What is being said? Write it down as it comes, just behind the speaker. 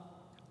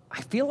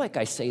I feel like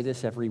I say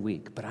this every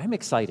week, but I'm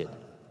excited.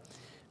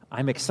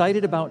 I'm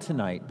excited about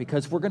tonight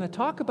because we're going to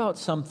talk about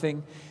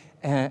something,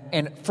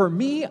 and for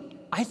me,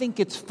 I think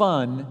it's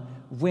fun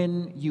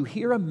when you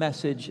hear a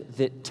message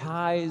that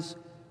ties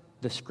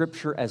the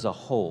Scripture as a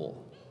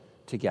whole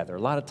together.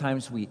 A lot of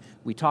times we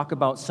talk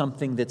about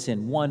something that's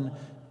in one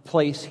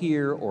place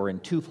here or in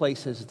two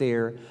places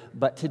there,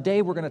 but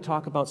today we're going to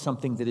talk about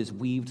something that is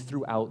weaved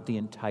throughout the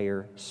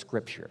entire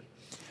Scripture.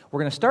 We're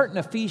going to start in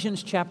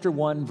Ephesians chapter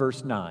 1,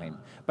 verse 9,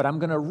 but I'm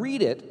going to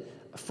read it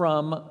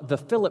from the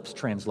Phillips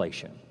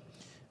translation,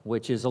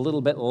 which is a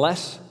little bit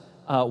less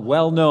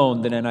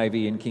well-known than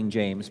NIV and King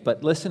James,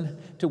 but listen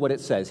to what it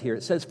says here.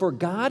 It says, "For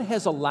God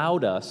has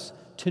allowed us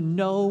to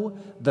know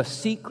the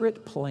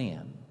secret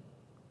plan,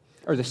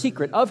 or the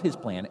secret of His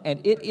plan, and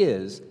it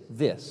is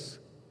this.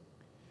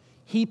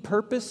 He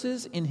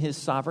purposes in His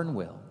sovereign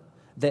will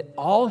that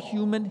all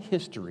human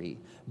history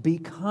be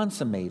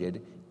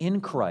consummated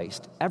in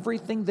Christ,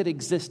 everything that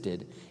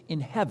existed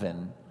in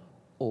heaven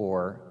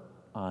or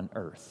on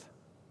earth."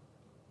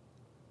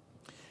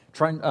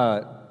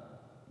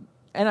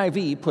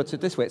 NIV puts it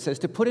this way. It says,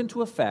 "To put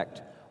into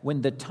effect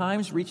when the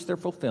times reach their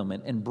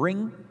fulfillment and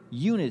bring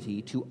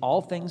unity to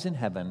all things in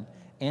heaven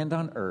and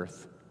on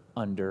earth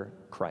under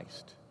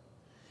Christ."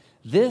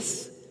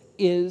 This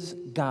is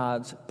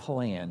God's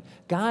plan.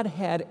 God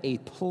had a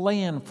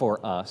plan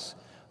for us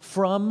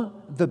from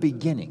the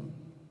beginning,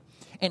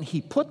 and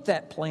He put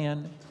that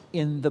plan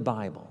in the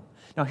Bible.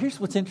 Now, here's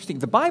what's interesting.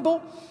 The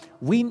Bible,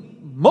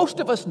 most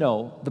of us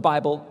know the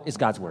Bible is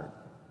God's Word.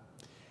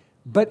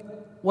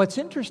 But what's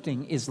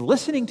interesting is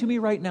listening to me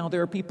right now,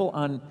 there are people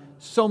on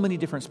so many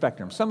different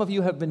spectrums. Some of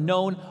you have been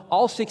known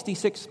all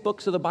 66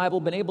 books of the Bible,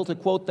 been able to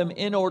quote them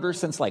in order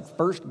since like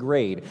first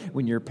grade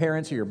when your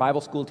parents or your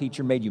Bible school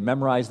teacher made you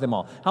memorize them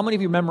all. How many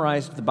of you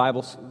memorized the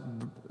books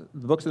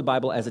of the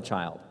Bible as a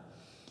child?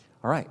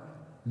 All right,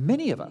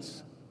 many of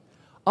us.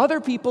 Other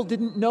people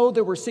didn't know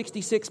there were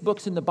 66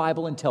 books in the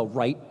Bible until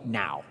right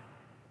now.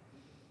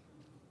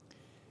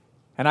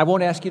 And I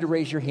won't ask you to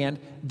raise your hand.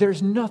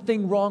 There's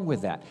nothing wrong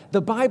with that. The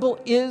Bible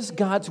is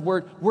God's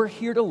Word. We're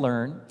here to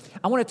learn.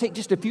 I want to take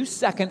just a few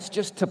seconds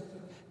just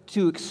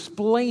to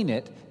explain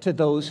it to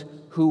those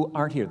who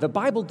aren't here. The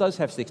Bible does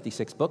have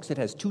 66 books. It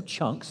has two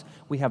chunks.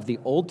 We have the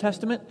Old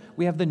Testament.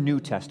 We have the New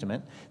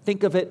Testament.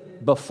 Think of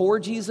it before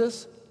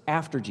Jesus,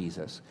 after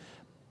Jesus.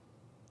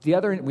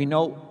 We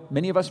know,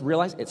 many of us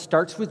realize it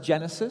starts with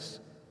Genesis,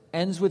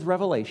 ends with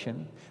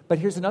Revelation. But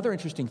here's another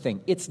interesting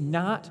thing. It's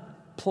not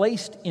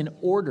placed in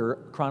order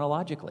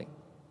chronologically.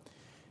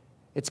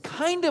 It's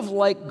kind of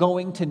like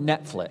going to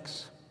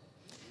Netflix.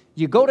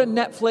 You go to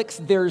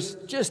Netflix, there's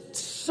just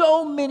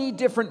so many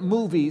different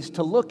movies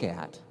to look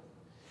at.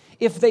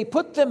 If they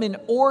put them in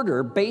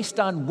order based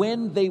on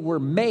when they were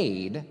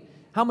made,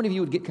 how many of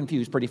you would get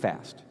confused pretty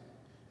fast?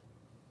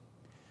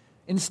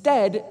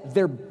 Instead,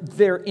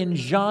 they're in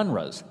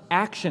genres,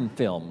 action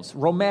films,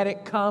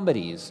 romantic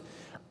comedies,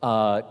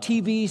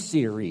 TV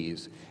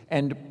series,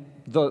 and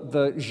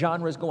the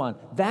genres go on.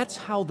 That's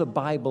how the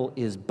Bible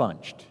is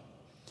bunched.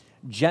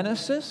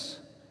 Genesis,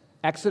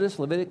 Exodus,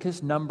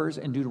 Leviticus, Numbers,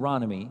 and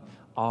Deuteronomy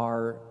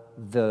are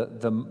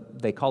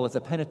they call it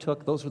the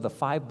Pentateuch. Those were the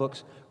 5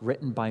 books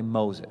written by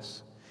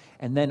Moses.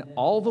 And then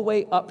all the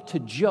way up to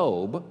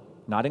Job,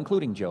 not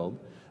including Job,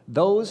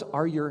 those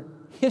are your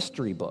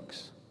history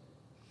books.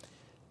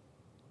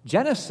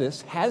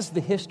 Genesis has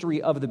the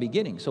history of the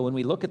beginning. So when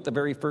we look at the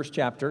very first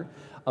chapter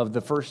of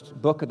the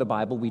first book of the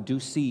Bible, we do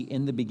see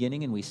in the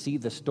beginning, and we see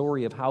the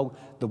story of how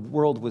the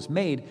world was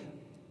made.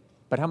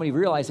 But how many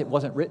realize it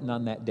wasn't written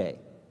on that day?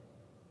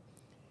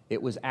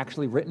 It was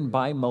actually written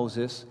by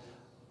Moses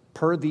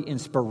per the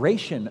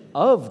inspiration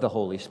of the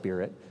Holy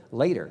Spirit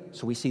later.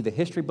 So we see the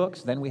history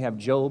books, then we have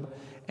Job,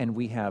 and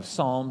we have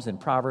Psalms and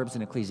Proverbs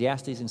and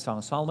Ecclesiastes and Song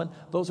of Solomon.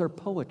 Those are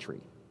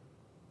poetry.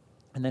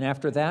 And then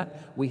after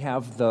that, we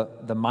have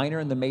the minor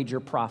and the major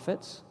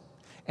prophets,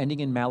 ending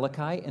in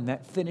Malachi, and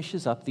that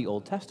finishes up the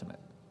Old Testament.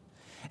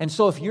 And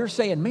so if you're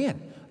saying, man,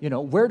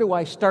 where do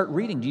I start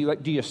reading?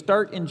 Do you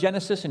start in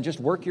Genesis and just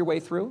work your way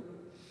through?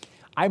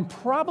 I'm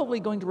probably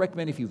going to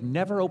recommend, if you've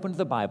never opened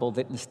the Bible,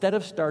 that instead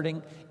of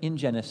starting in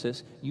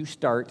Genesis, you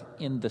start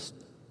in the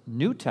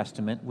New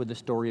Testament with the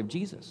story of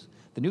Jesus.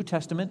 The New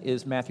Testament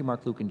is Matthew,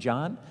 Mark, Luke, and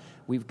John.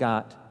 We've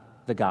got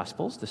the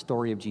Gospels, the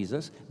story of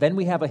Jesus. Then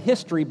we have a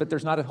history, but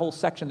there's not a whole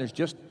section. There's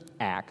just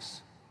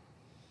Acts.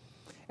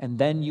 And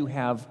then you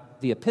have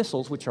the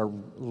epistles, which are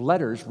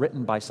letters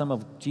written by some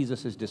of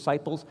Jesus'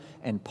 disciples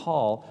and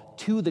Paul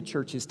to the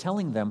churches,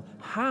 telling them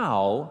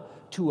how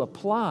to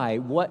apply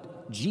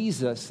what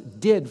Jesus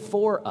did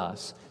for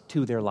us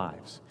to their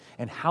lives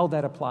and how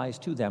that applies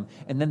to them.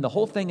 And then the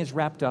whole thing is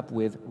wrapped up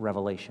with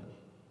Revelation.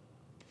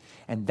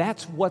 And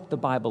that's what the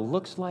Bible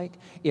looks like.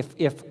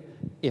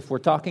 If we're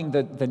talking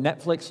the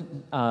Netflix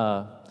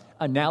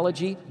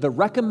analogy, the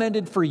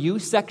recommended for you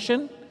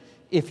section,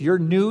 if you're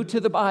new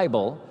to the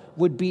Bible,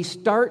 would be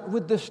start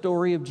with the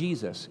story of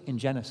Jesus in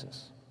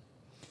Genesis.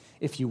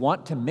 If you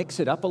want to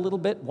mix it up a little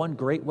bit, one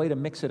great way to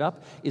mix it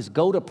up is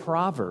go to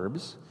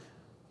Proverbs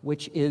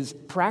which is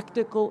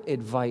practical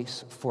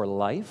advice for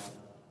life.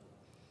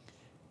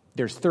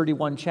 There's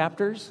 31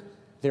 chapters.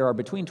 There are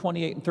between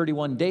 28 and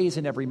 31 days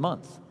in every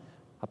month.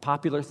 A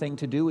popular thing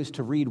to do is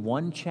to read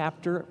one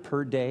chapter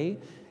per day.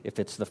 If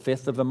it's the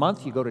 5th of the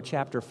month, you go to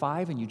chapter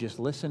 5 and you just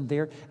listen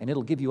there, and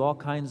it'll give you all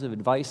kinds of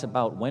advice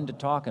about when to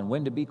talk and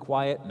when to be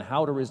quiet and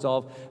how to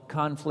resolve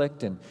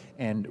conflict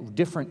and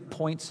different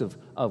points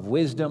of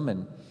wisdom.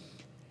 And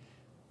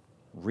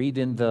read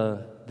in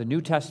the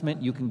New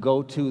Testament. You can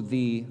go to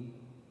the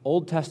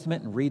Old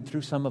Testament and read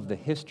through some of the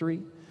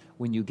history.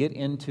 When you get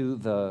into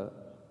the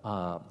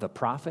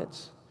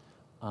prophets,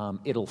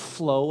 it'll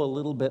flow a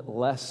little bit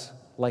less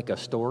like a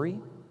story.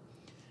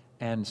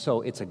 And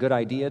so it's a good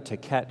idea to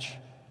catch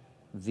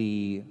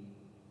the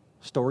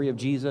story of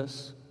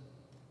Jesus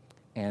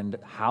and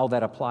how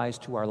that applies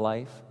to our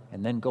life,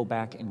 and then go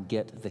back and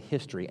get the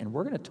history. And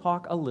we're going to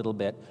talk a little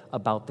bit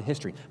about the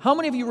history. How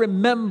many of you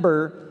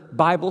remember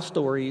Bible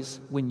stories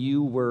when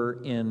you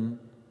were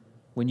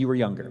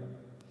younger?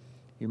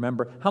 You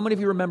remember? How many of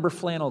you remember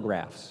flannel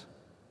graphs?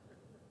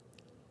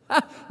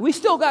 We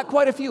still got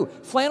quite a few.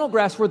 Flannel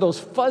graphs were those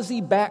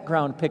fuzzy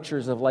background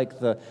pictures of like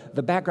the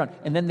background,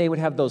 and then they would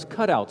have those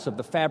cutouts of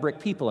the fabric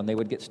people, and they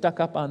would get stuck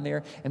up on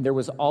there, and there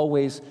was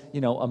always,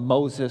 a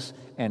Moses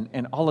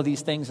and all of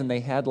these things, and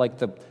they had like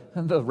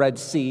the Red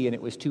Sea, and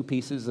it was 2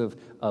 pieces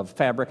of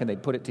fabric, and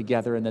they'd put it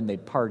together, and then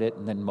they'd part it,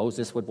 and then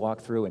Moses would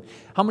walk through. And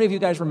how many of you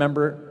guys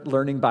remember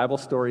learning Bible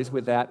stories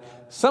with that?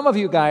 Some of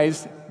you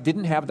guys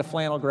didn't have the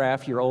flannel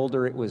graph. You're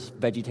older. It was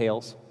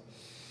VeggieTales.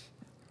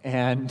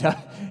 And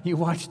you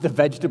watch the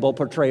vegetable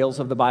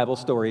portrayals of the Bible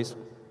stories.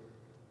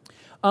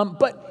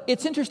 But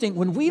it's interesting,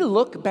 when we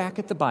look back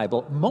at the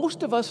Bible,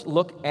 most of us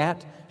look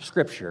at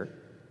Scripture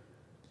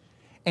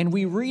and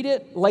we read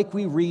it like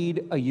we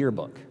read a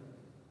yearbook.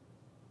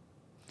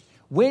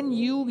 When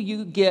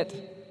you get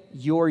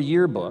your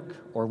yearbook,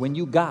 or when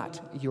you got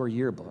your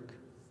yearbook,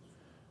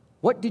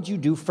 what did you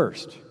do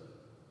first?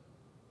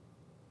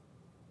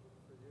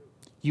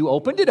 You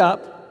opened it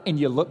up and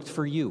you looked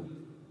for you.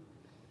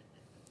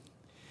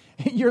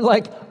 You're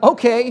like,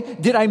 okay,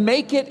 did I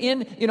make it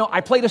in?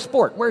 I played a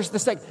sport. Where's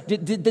the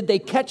did they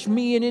catch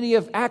me in any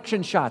of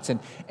action shots?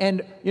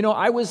 And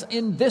I was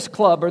in this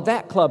club or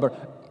that club.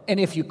 And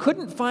if you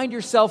couldn't find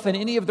yourself in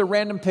any of the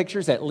random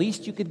pictures, at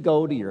least you could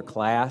go to your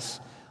class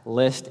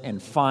list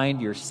and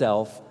find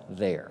yourself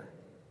there.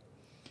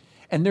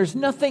 And there's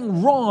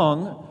nothing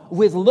wrong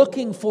with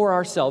looking for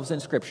ourselves in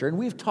Scripture. And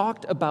we've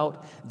talked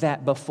about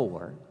that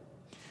before.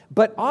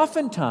 But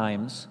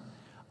oftentimes,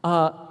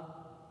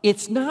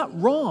 it's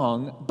not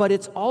wrong, but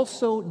it's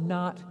also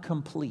not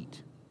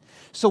complete.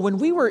 So when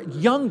we were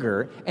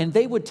younger and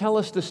they would tell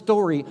us the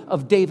story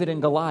of David and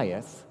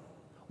Goliath,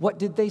 what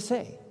did they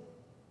say?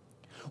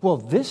 Well,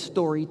 this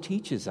story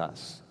teaches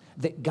us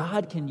that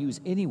God can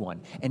use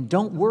anyone. And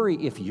don't worry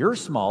if you're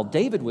small.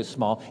 David was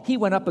small. He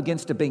went up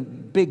against a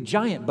big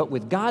giant, but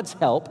with God's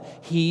help,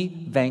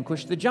 he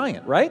vanquished the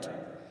giant, right?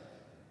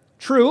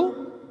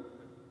 True?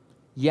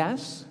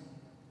 Yes.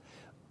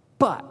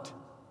 But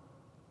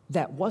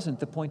that wasn't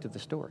the point of the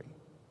story.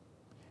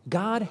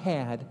 God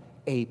had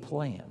a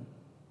plan.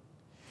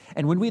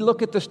 And when we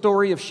look at the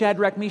story of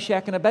Shadrach,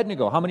 Meshach, and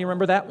Abednego, how many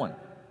remember that one?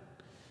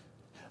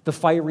 The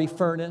fiery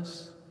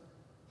furnace.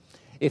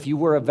 If you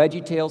were a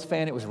VeggieTales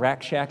fan, it was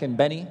Rack, Shack, and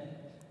Benny.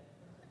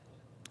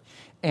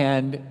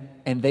 And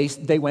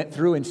they went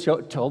through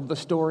and told the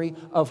story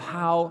of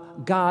how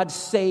God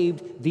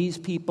saved these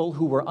people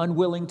who were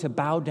unwilling to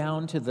bow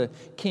down to the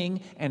king,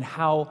 and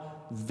how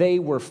they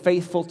were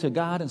faithful to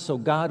God, and so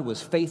God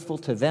was faithful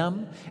to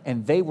them,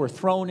 and they were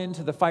thrown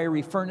into the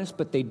fiery furnace,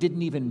 but they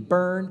didn't even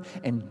burn,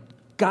 and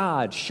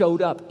God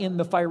showed up in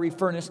the fiery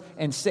furnace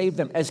and saved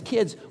them. As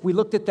kids, we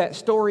looked at that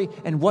story,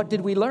 and what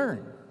did we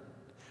learn?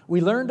 We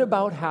learned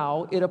about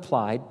how it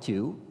applied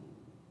to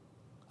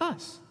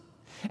us,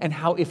 and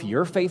how if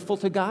you're faithful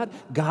to God,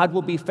 God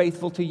will be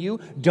faithful to you.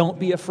 Don't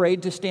be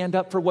afraid to stand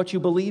up for what you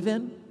believe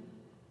in,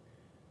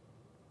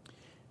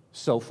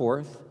 so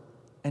forth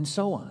and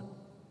so on.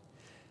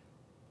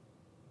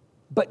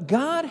 But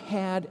God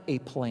had a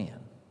plan.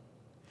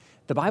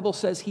 The Bible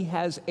says He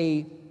has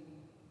a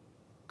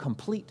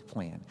complete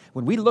plan.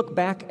 When we look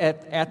back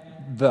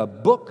at the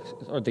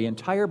book, or the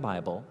entire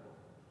Bible,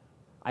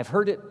 I've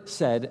heard it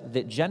said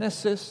that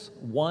Genesis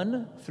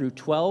 1 through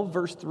 12,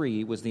 verse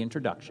 3 was the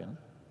introduction.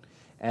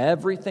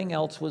 Everything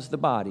else was the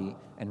body.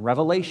 And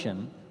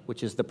Revelation,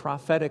 which is the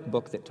prophetic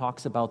book that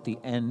talks about the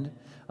end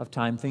of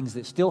time, things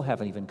that still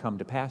haven't even come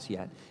to pass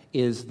yet,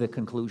 is the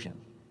conclusion.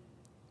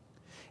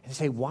 And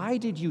say, why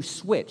did you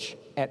switch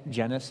at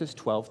Genesis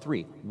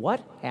 12:3?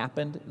 What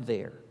happened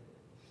there?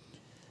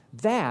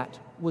 That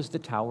was the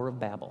Tower of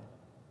Babel.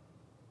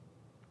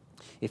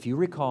 If you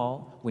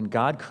recall, when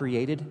God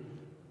created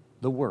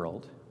the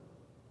world,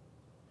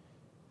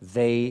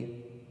 they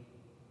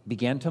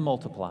began to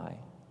multiply,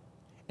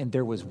 and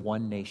there was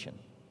one nation.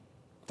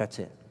 That's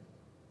it.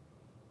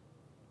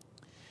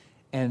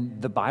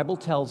 And the Bible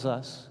tells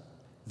us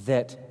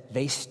that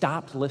they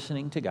stopped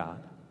listening to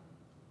God,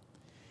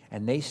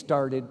 and they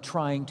started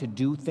trying to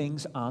do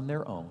things on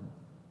their own.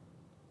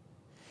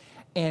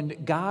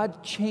 And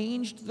God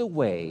changed the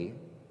way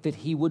that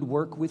he would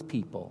work with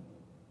people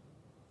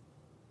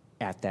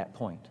at that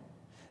point.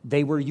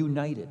 They were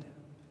united,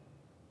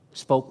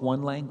 spoke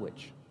one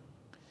language.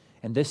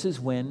 And this is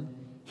when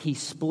he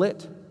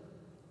split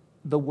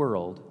the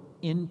world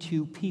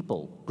into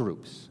people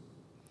groups.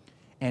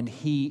 And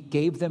he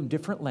gave them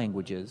different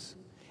languages,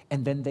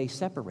 and then they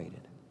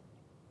separated.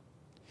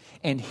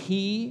 And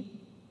he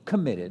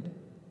committed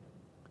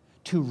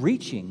to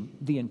reaching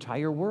the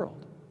entire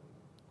world.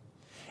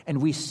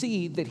 And we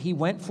see that he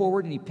went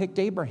forward and he picked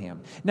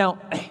Abraham. Now,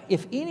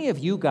 if any of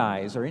you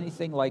guys are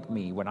anything like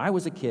me, when I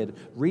was a kid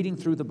reading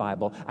through the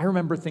Bible, I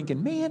remember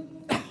thinking, man,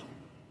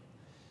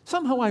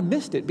 somehow I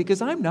missed it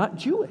because I'm not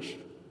Jewish.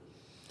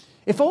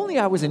 If only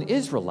I was an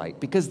Israelite,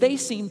 because they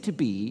seem to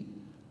be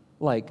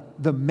like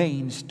the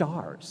main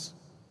stars.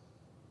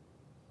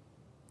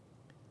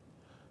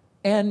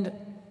 And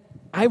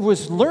I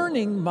was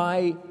learning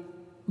my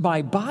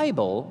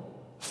Bible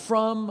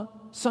from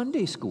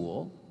Sunday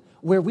school,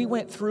 where we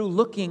went through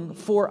looking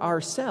for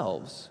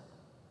ourselves.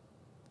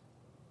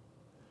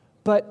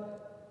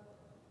 But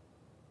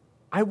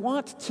I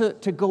want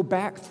to go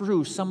back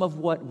through some of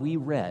what we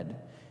read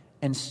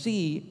and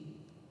see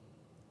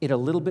it a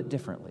little bit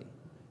differently.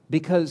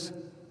 Because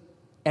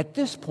at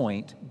this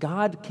point,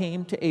 God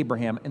came to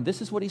Abraham, and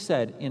this is what he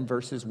said in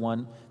verses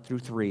 1 through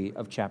 3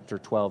 of chapter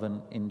 12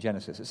 in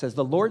Genesis. It says,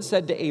 "The Lord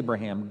said to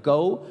Abraham,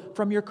 'Go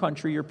from your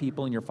country, your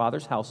people, and your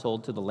father's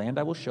household to the land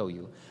I will show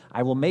you.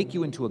 I will make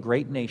you into a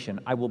great nation.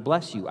 I will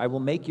bless you. I will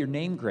make your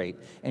name great,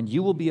 and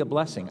you will be a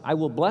blessing. I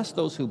will bless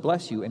those who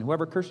bless you, and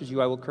whoever curses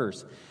you, I will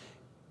curse.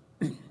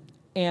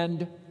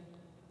 And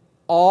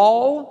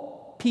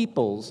all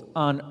peoples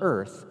on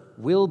earth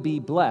will be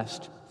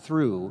blessed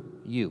through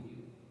you.'"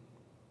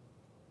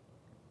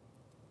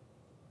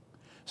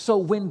 So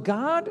when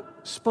God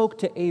spoke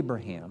to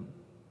Abraham,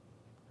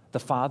 the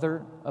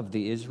father of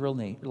the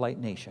Israelite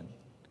nation,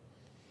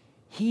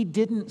 he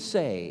didn't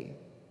say,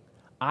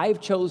 "I've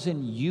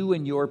chosen you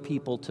and your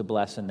people to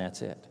bless, and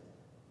that's it."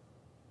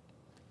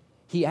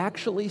 He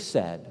actually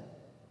said,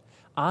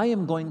 "I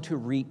am going to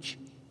reach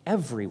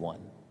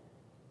everyone,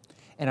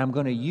 and I'm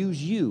going to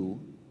use you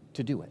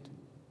to do it."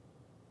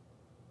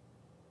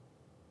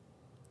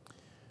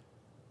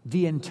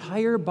 The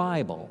entire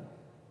Bible,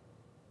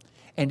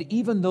 and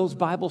even those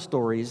Bible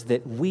stories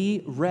that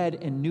we read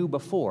and knew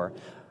before,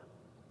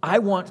 I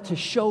want to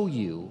show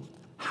you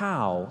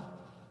how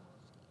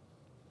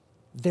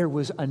there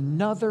was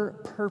another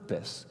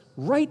purpose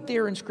right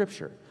there in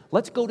Scripture.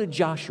 Let's go to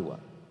Joshua.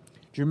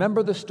 Do you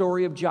remember the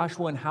story of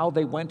Joshua and how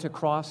they went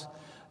across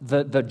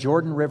the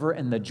Jordan River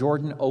and the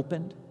Jordan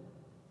opened?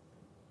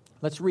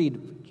 Let's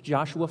read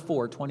Joshua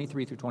 4,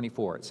 23 through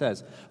 24. It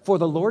says, "For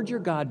the Lord your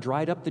God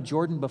dried up the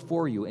Jordan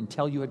before you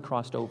until you had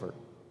crossed over.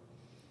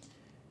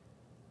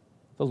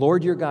 The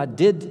Lord your God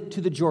did to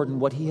the Jordan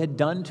what he had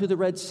done to the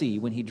Red Sea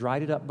when he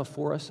dried it up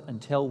before us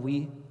until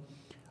we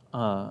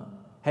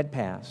had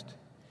passed."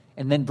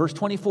 And then verse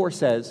 24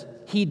 says,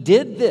 "He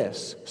did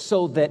this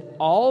so that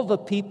all the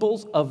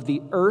peoples of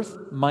the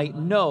earth might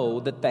know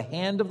that the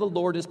hand of the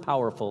Lord is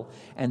powerful,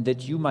 and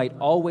that you might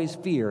always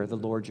fear the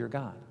Lord your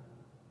God."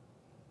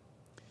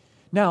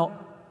 Now,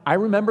 I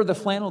remember the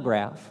flannel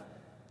graph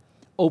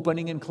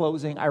opening and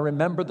closing. I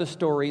remember the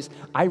stories.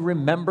 I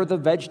remember the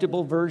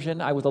vegetable version.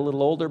 I was a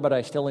little older, but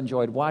I still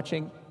enjoyed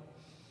watching.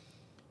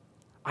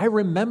 I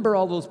remember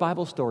all those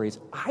Bible stories.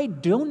 I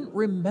don't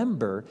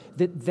remember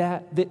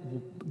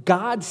that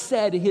God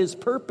said his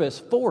purpose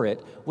for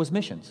it was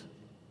missions.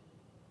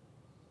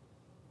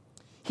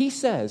 He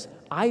says,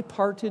 "I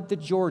parted the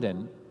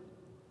Jordan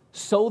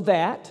so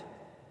that..."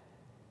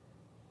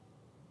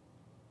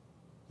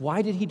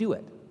 Why did he do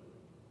it?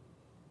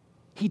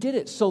 He did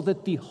it so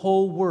that the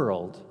whole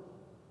world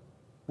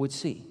would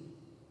see.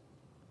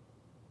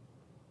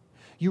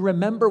 You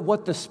remember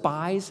what the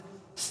spies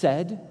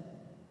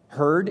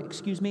heard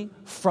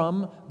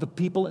from the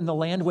people in the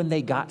land when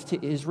they got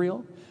to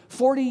Israel?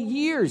 40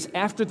 years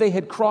after they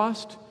had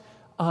crossed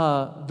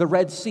the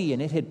Red Sea,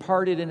 and it had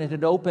parted and it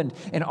had opened,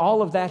 and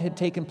all of that had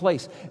taken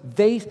place.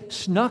 They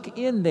snuck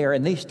in there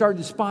and they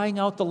started spying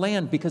out the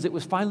land because it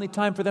was finally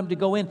time for them to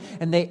go in,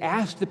 and they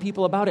asked the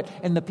people about it,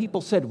 and the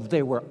people said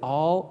they were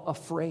all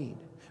afraid.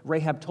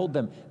 Rahab told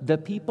them, "The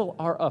people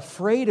are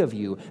afraid of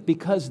you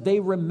because they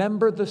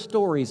remember the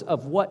stories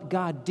of what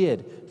God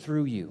did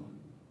through you."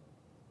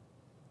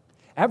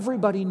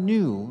 Everybody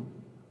knew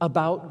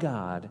about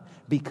God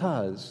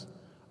because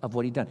of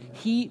what he'd done.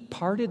 He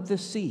parted the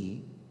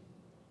sea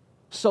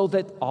so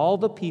that all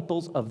the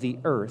peoples of the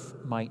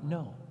earth might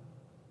know.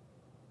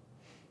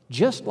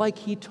 Just like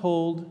he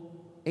told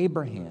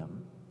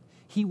Abraham,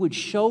 he would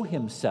show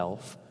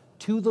himself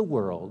to the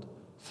world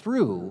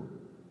through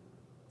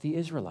the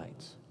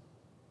Israelites.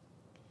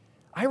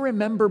 I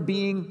remember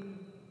being,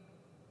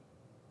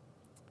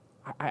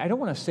 I don't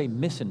want to say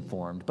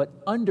misinformed,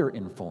 but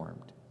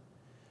underinformed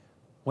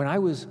when I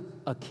was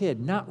a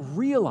kid, not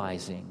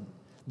realizing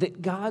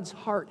that God's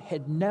heart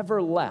had never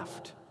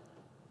left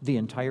the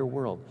entire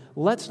world.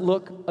 Let's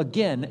look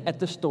again at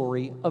the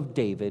story of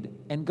David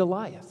and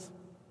Goliath.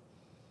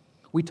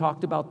 We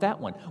talked about that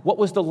one. What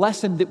was the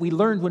lesson that we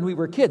learned when we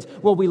were kids?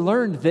 Well, we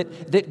learned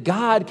that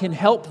God can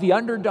help the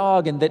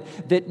underdog, and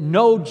that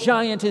no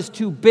giant is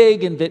too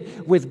big, and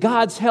that with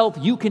God's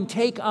help you can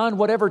take on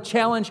whatever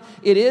challenge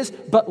it is.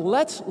 But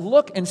let's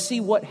look and see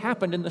what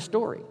happened in the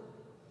story.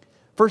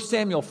 1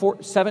 Samuel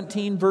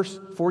 17, verse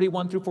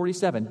 41 through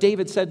 47.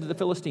 David said to the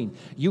Philistine,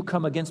 "You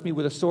come against me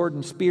with a sword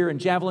and spear and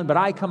javelin, but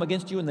I come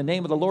against you in the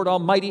name of the Lord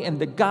Almighty and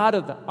the God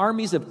of the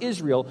armies of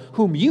Israel,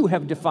 whom you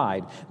have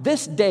defied.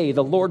 This day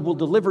the Lord will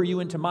deliver you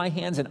into my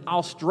hands, and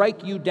I'll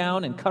strike you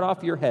down and cut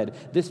off your head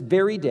this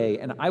very day,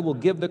 and I will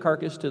give the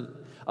carcass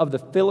of the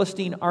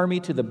Philistine army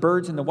to the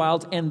birds in the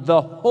wilds, and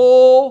the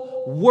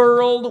whole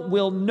world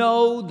will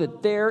know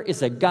that there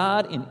is a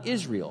God in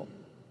Israel."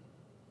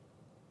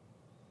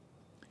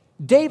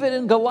 David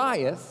and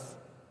Goliath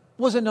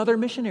was another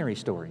missionary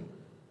story.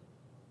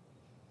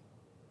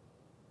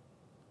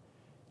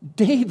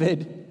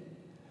 David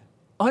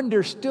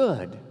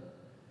understood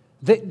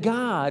that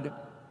God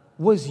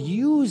was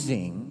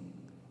using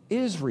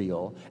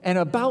Israel and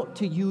about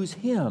to use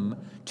him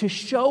to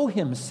show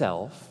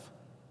himself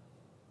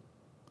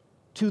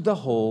to the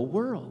whole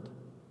world.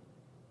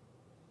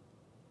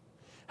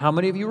 How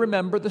many of you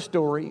remember the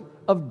story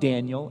of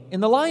Daniel in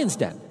the lion's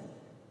den?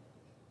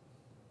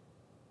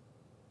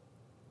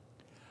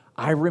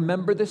 I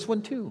remember this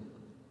one too.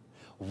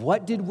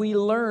 What did we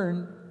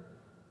learn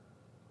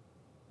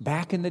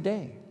back in the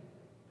day?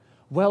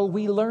 Well,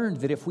 we learned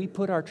that if we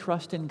put our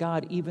trust in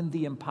God, even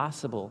the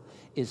impossible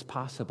is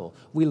possible.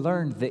 We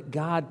learned that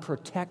God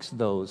protects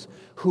those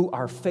who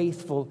are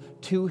faithful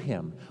to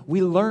Him.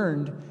 We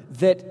learned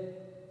that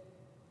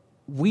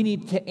we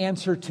need to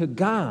answer to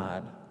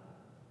God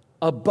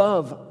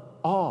above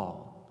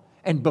all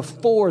and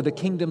before the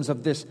kingdoms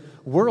of this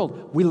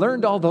world. We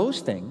learned all those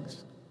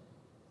things.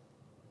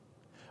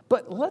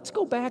 But let's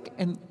go back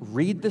and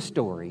read the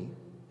story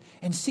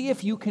and see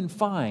if you can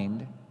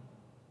find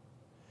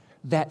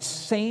that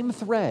same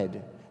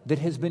thread that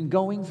has been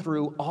going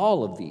through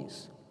all of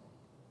these.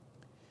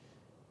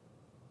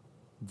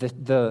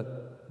 The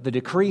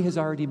decree has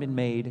already been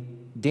made.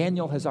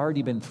 Daniel has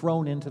already been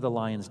thrown into the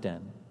lion's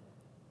den.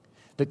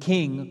 The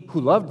king, who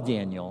loved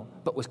Daniel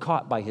but was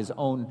caught by his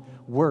own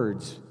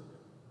words,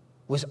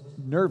 was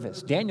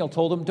nervous. Daniel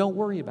told him, "Don't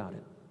worry about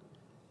it."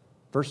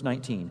 Verse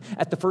 19,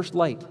 "At the first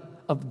light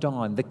of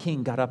dawn, the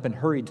king got up and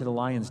hurried to the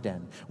lion's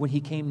den. When he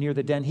came near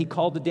the den, he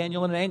called to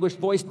Daniel in an anguished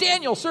voice,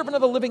 'Daniel, servant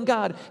of the living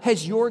God,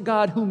 has your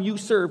God whom you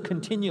serve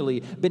continually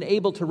been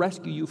able to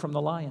rescue you from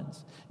the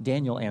lions?'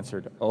 Daniel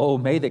answered, 'Oh,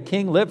 may the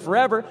king live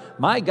forever.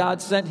 My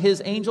God sent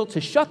his angel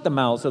to shut the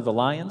mouths of the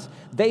lions.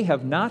 They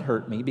have not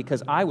hurt me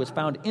because I was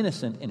found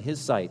innocent in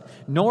his sight,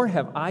 nor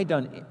have I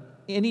done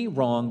any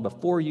wrong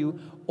before you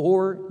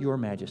or your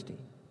majesty.'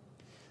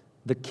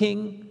 The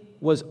king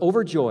was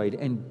overjoyed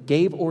and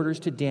gave orders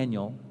to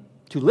Daniel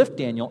to lift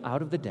Daniel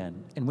out of the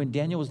den. And when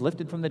Daniel was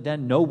lifted from the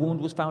den, no wound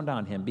was found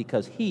on him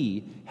because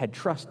he had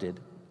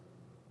trusted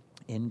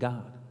in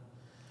God.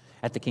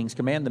 At the king's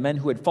command, the men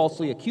who had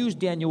falsely accused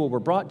Daniel were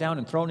brought down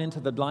and thrown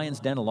into the lion's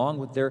den along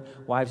with their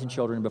wives and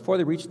children. And before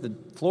they reached the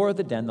floor of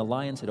the den, the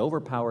lions had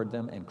overpowered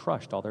them and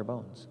crushed all their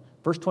bones."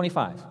 Verse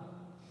 25,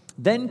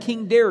 "Then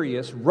King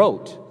Darius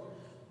wrote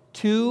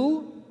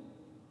to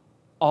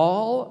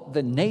all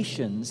the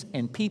nations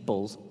and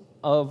peoples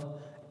of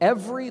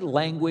every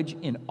language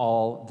in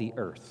all the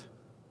earth.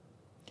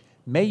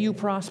 May you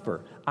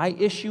prosper. I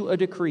issue a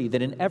decree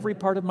that in every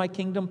part of my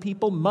kingdom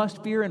people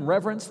must fear and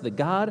reverence the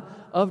God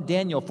of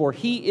Daniel, for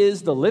he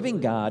is the living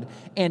God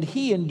and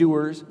he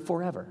endures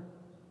forever."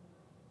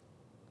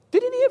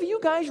 Did any of you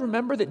guys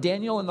remember that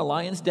Daniel in the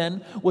lion's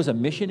den was a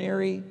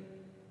missionary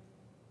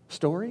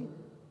story?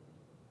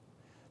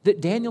 That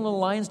Daniel in the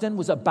lion's den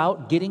was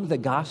about getting the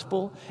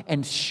gospel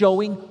and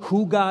showing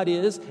who God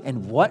is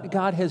and what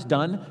God has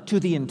done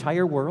to the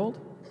entire world?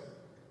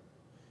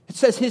 It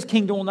says his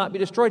kingdom will not be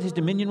destroyed. His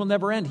dominion will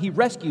never end. He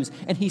rescues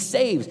and he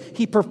saves.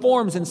 He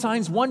performs and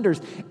signs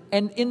wonders.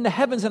 And in the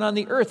heavens and on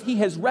the earth, he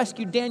has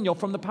rescued Daniel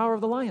from the power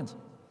of the lions.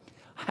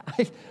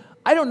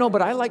 I don't know,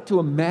 but I like to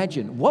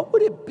imagine, what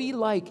would it be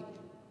like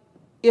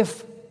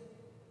if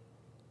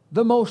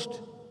the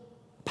most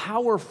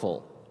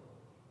powerful,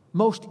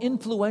 most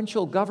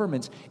influential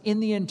governments in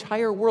the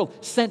entire world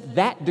sent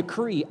that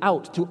decree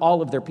out to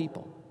all of their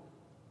people?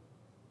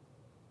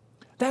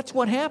 That's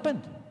what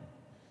happened.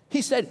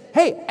 He said,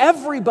 hey,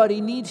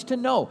 everybody needs to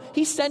know.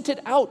 He sent it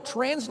out,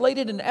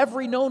 translated in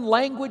every known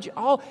language.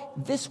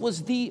 This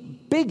was the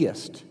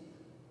biggest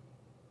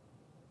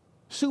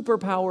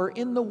superpower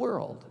in the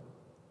world,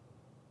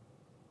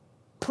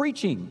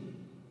 preaching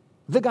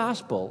the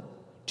gospel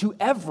to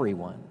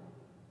everyone.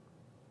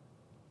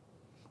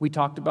 We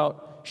talked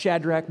about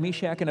Shadrach,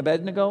 Meshach, and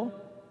Abednego.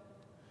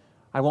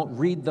 I won't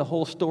read the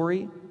whole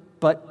story,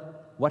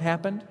 but what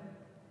happened?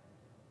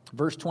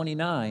 Verse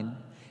 29,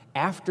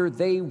 after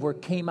they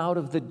came out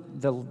of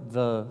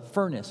the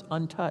furnace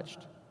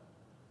untouched,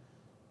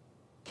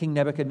 King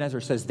Nebuchadnezzar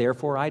says,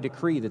 therefore I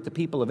decree that the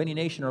people of any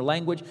nation or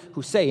language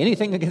who say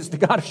anything against the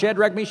God of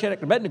Shadrach, Meshach,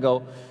 and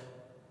Abednego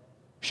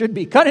should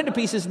be cut into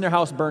pieces and their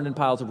house burned in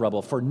piles of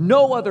rubble, for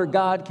no other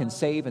God can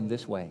save in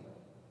this way.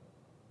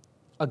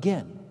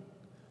 Again,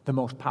 the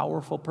most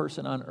powerful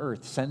person on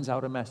earth sends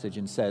out a message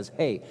and says,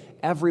 hey,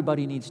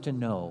 everybody needs to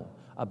know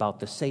about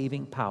the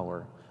saving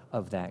power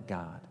of that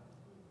God.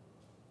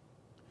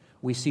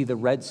 We see the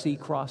Red Sea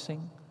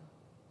crossing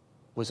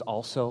was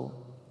also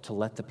to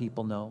let the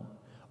people know.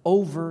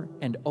 Over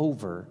and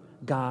over,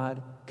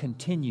 God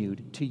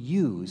continued to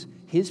use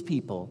his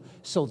people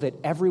so that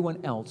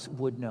everyone else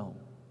would know.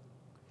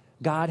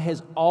 God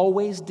has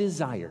always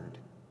desired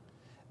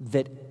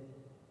that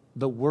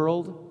the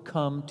world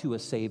come to a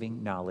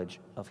saving knowledge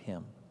of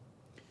him.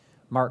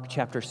 Mark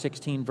chapter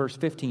 16, verse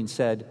 15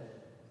 said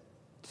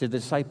to the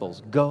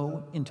disciples,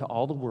 go into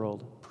all the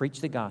world,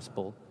 preach the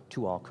gospel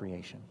to all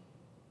creation.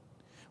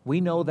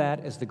 We know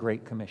that as the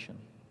Great Commission.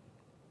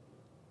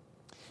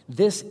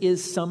 This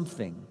is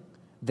something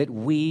that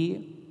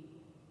we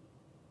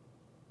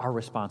are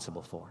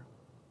responsible for.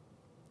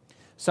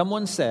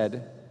 Someone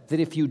said that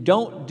if you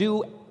don't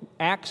do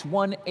Acts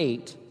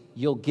 1:8,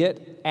 you'll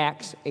get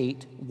Acts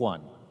 8:1.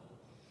 It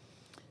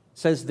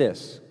says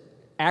this,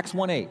 Acts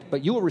 1:8,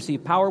 but you will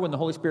receive power when the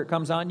Holy Spirit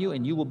comes on you,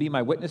 and you will be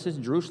my witnesses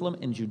in Jerusalem,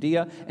 in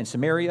Judea, and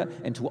Samaria,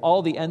 and to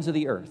all the ends of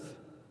the earth.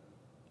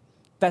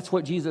 That's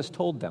what Jesus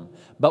told them.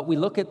 But we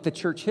look at the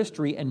church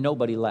history, and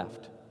nobody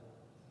left.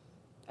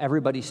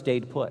 Everybody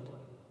stayed put.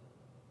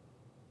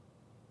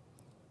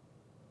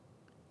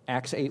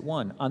 Acts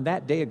 8:1, on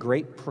that day a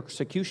great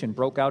persecution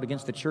broke out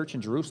against the church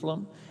in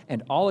Jerusalem,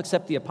 and all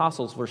except the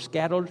apostles were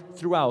scattered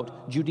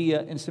throughout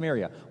Judea and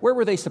Samaria. Where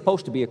were they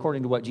supposed to be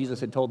according to what Jesus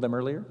had told them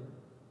earlier?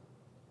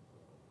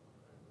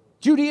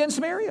 Judea and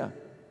Samaria.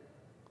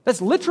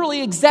 That's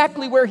literally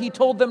exactly where he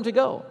told them to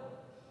go.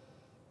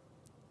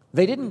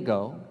 They didn't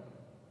go.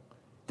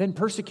 Then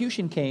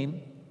persecution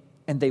came,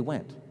 and they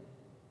went.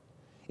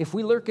 If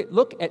we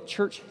look at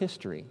church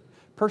history,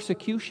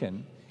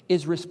 persecution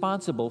is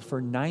responsible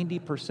for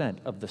 90%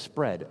 of the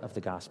spread of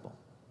the gospel.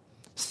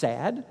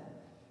 Sad,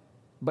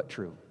 but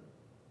true.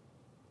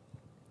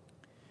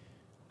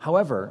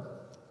 However,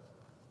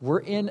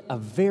 we're in a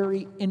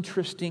very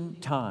interesting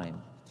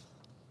time.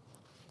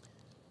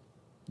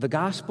 The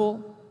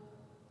gospel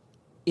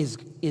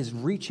is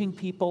reaching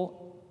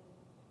people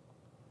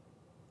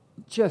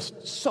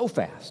just so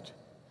fast.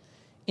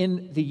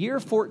 In the year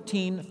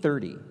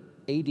 1430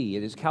 AD,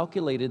 it is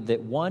calculated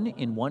that 1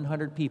 in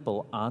 100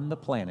 people on the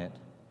planet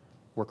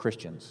were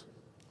Christians.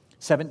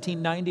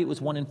 1790, it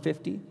was 1 in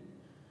 50.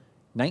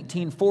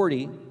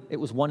 1940, it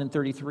was 1 in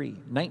 33.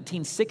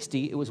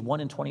 1960, it was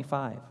 1 in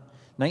 25.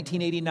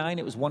 1989,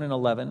 it was 1 in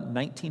 11.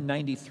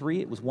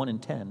 1993, it was 1 in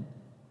 10.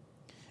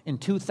 In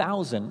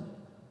 2000,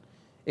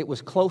 it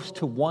was close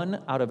to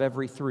 1 out of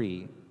every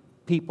 3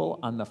 people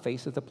on the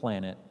face of the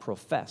planet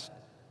professed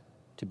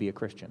to be a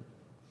Christian.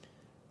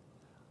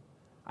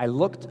 I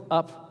looked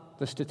up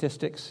the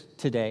statistics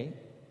today,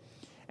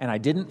 and I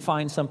didn't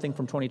find something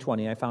from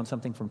 2020. I found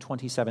something from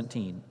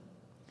 2017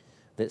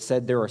 that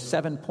said there are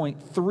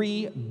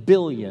 7.3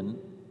 billion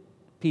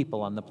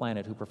people on the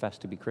planet who profess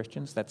to be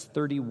Christians. That's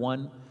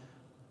 31%,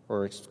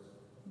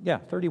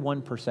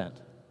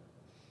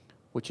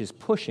 which is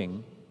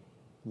pushing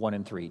 1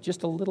 in 3,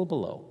 just a little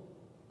below.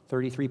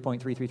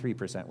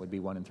 33.333% would be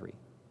 1 in 3.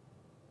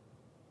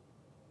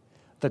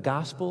 The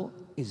gospel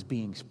is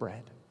being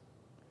spread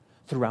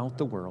throughout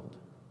the world.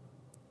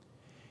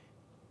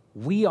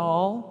 We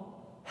all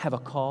have a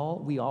call,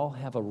 we all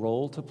have a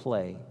role to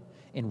play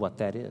in what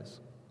that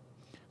is.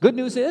 Good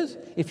news is,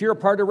 if you're a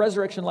part of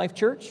Resurrection Life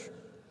Church,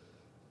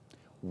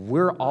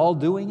 we're all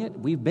doing it.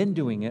 We've been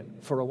doing it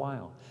for a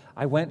while.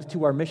 I went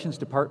to our missions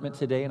department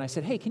today and I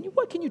said, hey,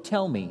 what can you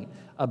tell me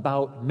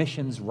about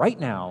missions right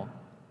now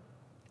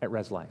at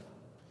Res Life?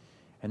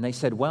 And they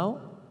said,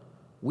 well,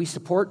 we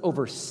support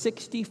over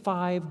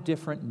 65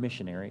 different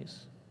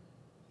missionaries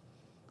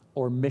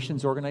or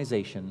missions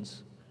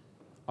organizations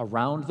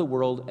around the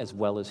world as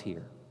well as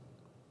here.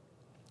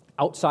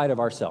 Outside of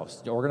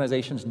ourselves, the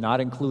organizations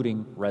not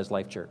including Res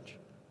Life Church.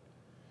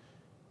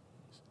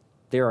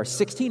 There are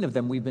 16 of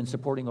them we've been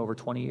supporting over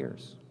 20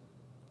 years.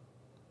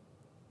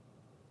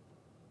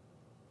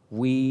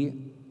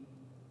 We,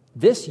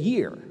 this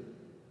year,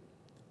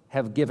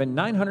 have given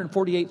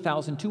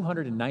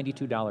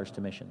 $948,292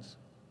 to missions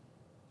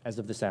as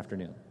of this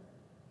afternoon.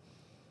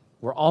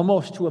 We're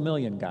almost to 1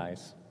 million,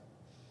 guys,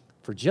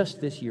 for just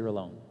this year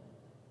alone.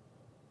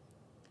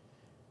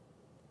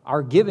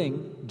 Our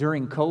giving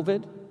during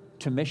COVID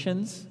to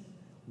missions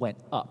went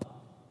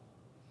up.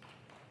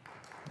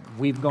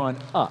 We've gone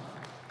up.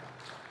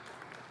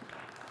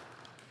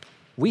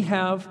 We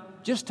have,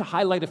 just to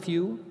highlight a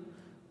few,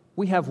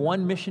 we have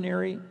one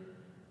missionary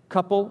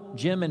couple,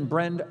 Jim and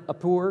Brenda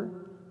Apur.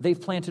 They've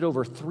planted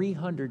over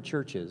 300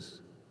 churches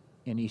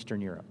in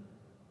Eastern Europe.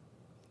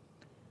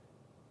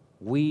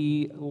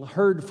 We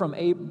heard from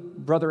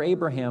Brother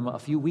Abraham a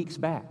few weeks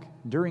back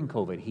during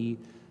COVID. He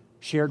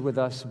shared with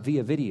us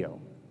via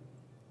video.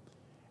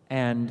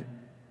 And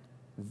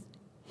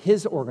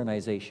his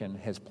organization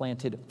has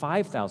planted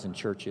 5,000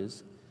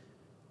 churches,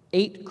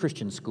 8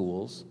 Christian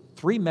schools,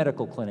 3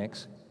 medical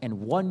clinics,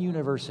 and one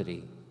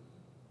university.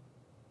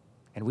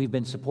 And we've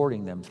been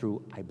supporting them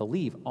through, I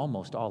believe,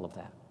 almost all of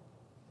that.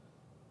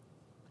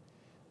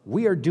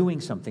 We are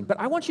doing something. But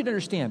I want you to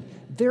understand,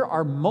 there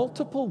are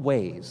multiple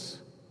ways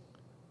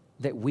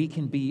that we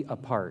can be a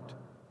part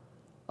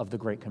of the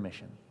Great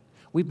Commission.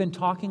 We've been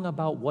talking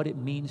about what it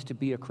means to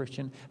be a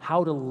Christian,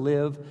 how to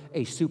live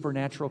a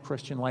supernatural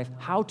Christian life,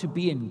 how to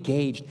be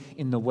engaged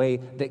in the way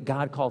that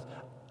God calls.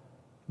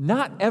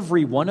 Not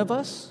every one of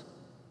us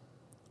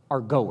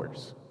are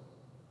goers.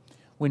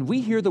 When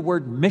we hear the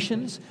word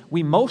missions,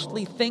 we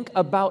mostly think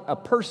about a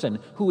person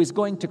who is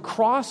going to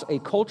cross a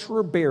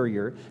cultural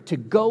barrier to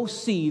go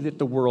see that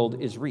the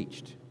world is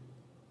reached.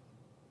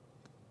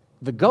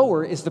 The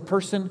goer is the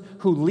person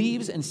who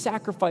leaves and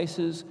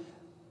sacrifices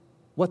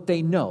what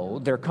they know,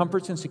 their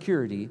comforts and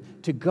security,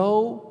 to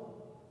go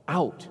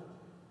out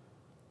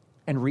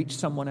and reach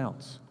someone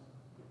else.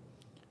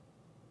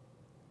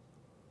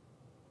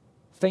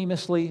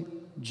 Famously,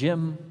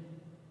 Jim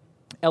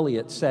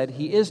Elliot said,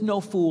 "He is no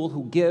fool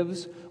who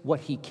gives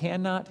what he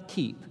cannot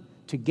keep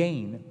to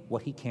gain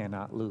what he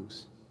cannot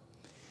lose."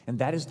 And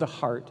that is the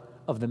heart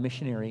of the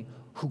missionary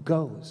who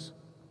goes.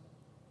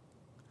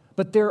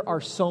 But there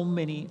are so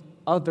many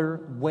other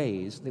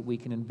ways that we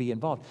can be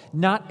involved.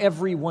 Not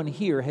everyone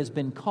here has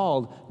been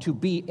called to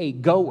be a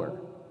goer.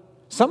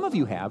 Some of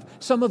you have.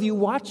 Some of you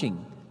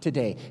watching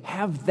today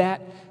have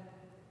that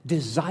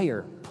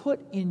desire put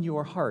in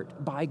your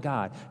heart by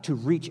God to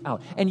reach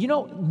out. And you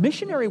know,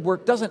 missionary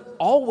work doesn't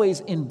always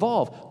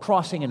involve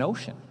crossing an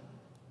ocean.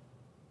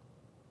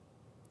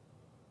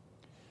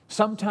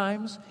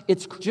 Sometimes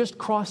it's just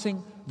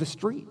crossing the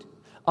street.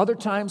 Other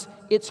times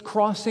it's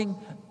crossing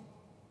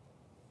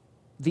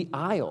the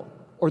aisle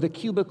or the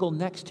cubicle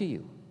next to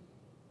you.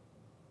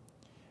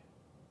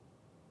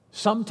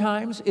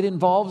 Sometimes it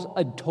involves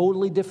a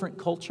totally different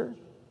culture.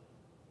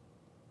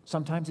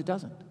 Sometimes it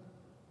doesn't.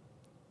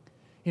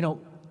 You know,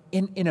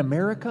 in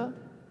America,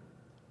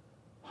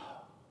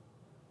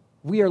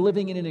 we are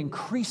living in an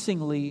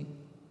increasingly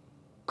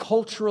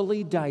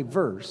culturally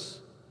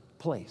diverse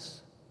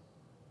place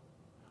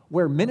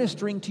where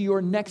ministering to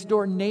your next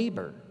door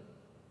neighbor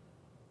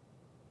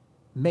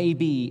may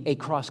be a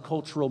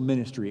cross-cultural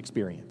ministry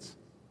experience.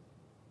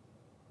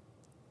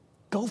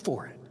 Go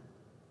for it.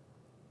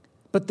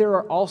 But there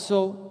are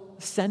also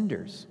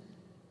senders.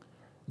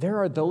 There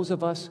are those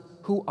of us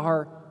who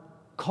are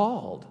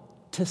called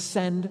to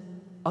send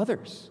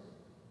others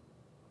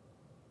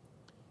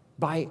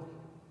by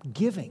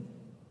giving.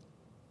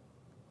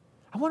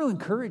 I want to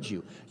encourage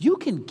you. You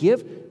can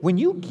give. When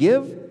you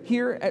give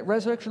here at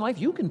Resurrection Life,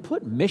 you can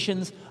put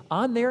missions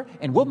on there,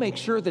 and we'll make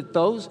sure that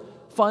those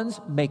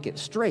funds make it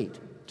straight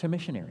to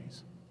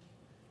missionaries.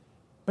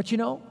 But you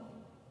know,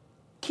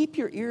 keep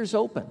your ears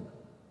open.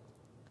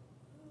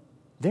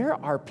 There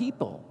are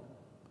people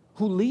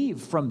who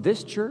leave from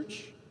this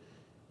church,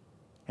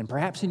 and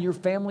perhaps in your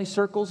family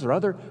circles or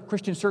other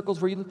Christian circles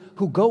where you live,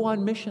 who go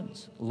on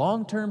missions,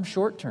 long-term,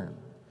 short-term,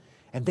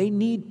 and they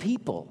need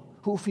people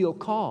who feel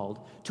called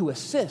to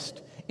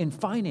assist in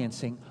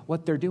financing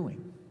what they're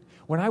doing.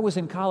 When I was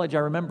in college, I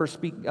remember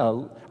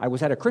I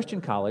was at a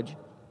Christian college,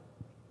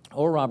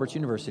 Oral Roberts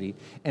University,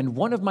 and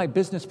one of my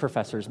business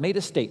professors made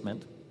a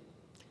statement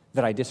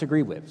that I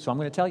disagree with, so I'm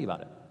going to tell you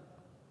about it.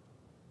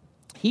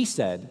 He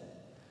said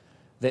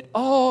that,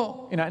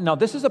 now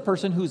this is a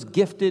person who's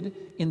gifted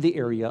in the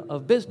area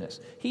of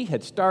business. He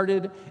had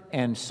started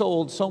and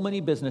sold so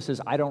many businesses,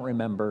 I don't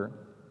remember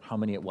how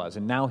many it was,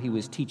 and now he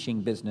was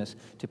teaching business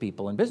to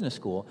people in business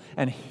school,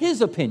 and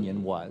his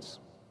opinion was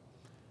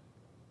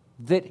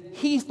that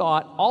he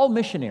thought all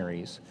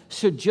missionaries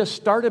should just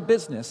start a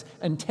business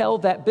until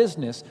that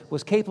business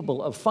was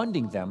capable of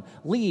funding them,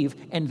 leave,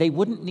 and they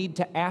wouldn't need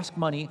to ask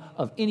money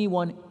of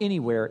anyone,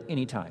 anywhere,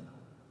 anytime.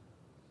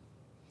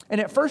 And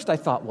at first I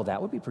thought, well,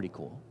 that would be pretty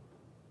cool.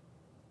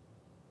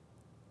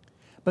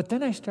 But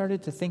then I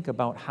started to think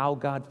about how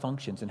God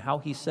functions and how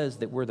He says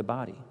that we're the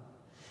body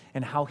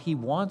and how He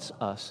wants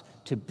us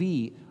to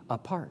be a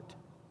part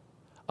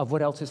of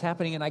what else is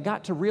happening. And I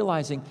got to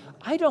realizing,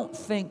 I don't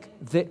think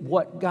that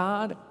what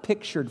God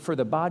pictured for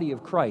the body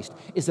of Christ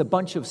is a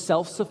bunch of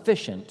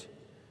self-sufficient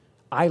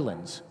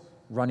islands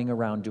running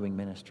around doing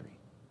ministry.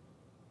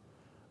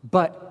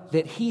 But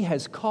that He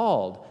has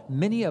called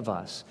many of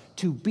us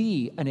to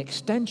be an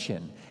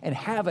extension and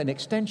have an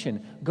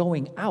extension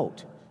going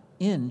out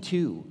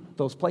into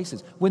those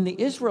places. When the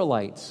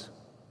Israelites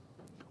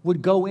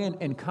would go in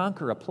and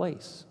conquer a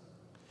place,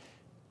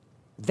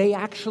 they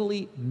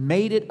actually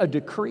made it a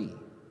decree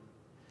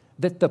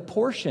that the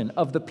portion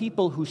of the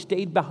people who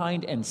stayed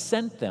behind and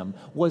sent them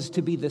was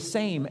to be the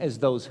same as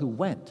those who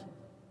went.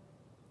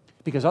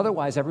 Because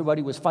otherwise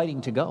everybody was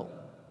fighting to go.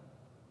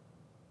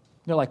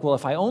 They're like, well,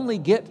 if I only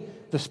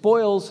get the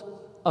spoils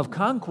of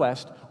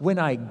conquest when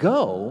I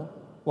go,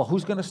 well,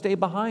 who's going to stay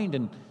behind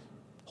and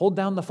hold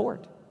down the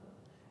fort?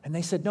 And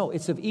they said, no,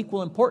 it's of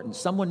equal importance.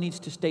 Someone needs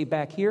to stay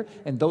back here,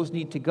 and those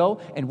need to go.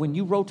 And when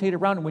you rotate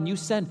around and when you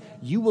send,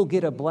 you will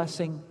get a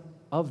blessing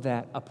of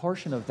that. A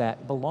portion of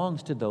that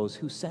belongs to those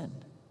who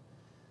send.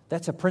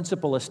 That's a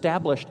principle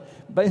established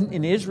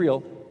in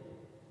Israel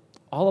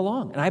all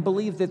along. And I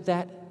believe that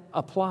that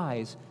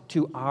applies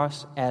to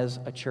us as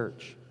a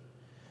church.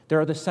 There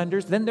are the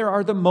senders, then there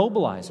are the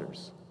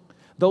mobilizers,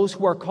 those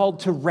who are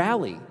called to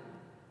rally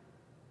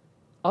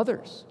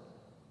others.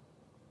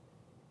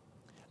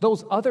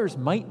 Those others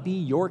might be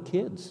your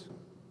kids,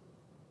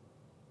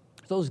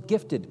 those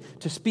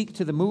gifted to speak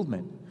to the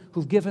movement,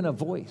 who've given a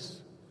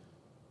voice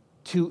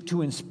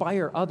to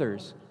inspire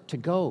others to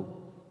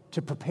go,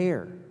 to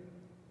prepare.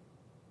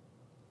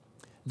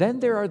 Then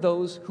there are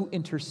those who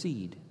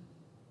intercede.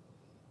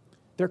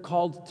 They're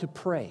called to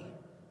pray.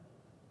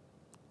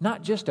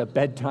 Not just a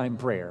bedtime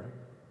prayer,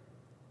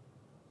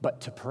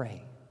 but to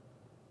pray.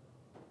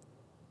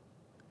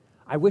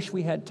 I wish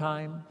we had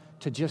time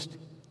to just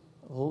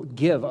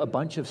give a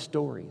bunch of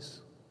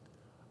stories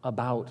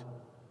about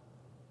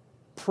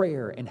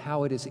prayer and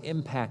how it has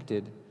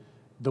impacted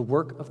the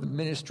work of the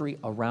ministry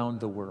around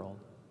the world.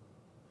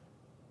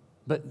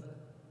 But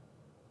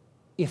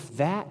if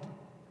that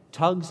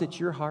tugs at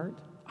your heart,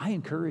 I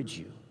encourage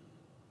you,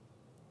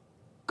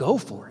 go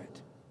for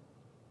it.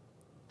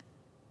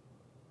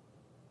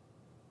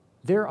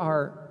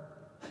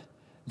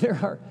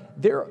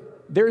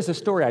 There's a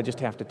story, I just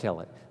have to tell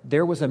it.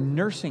 There was a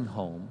nursing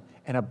home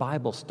and a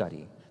Bible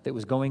study that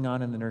was going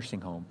on in the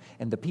nursing home.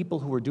 And the people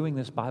who were doing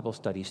this Bible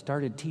study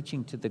started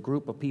teaching to the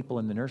group of people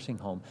in the nursing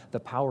home the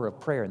power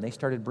of prayer. And they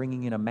started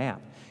bringing in a map.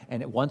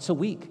 And once a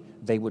week,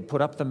 they would put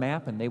up the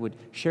map and they would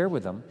share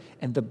with them.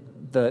 And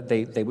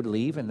they would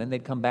leave, and then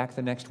they'd come back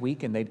the next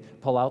week and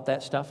they'd pull out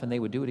that stuff and they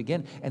would do it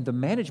again. And the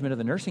management of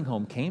the nursing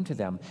home came to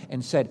them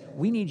and said,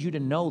 we need you to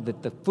know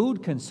that the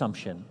food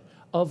consumption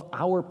of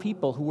our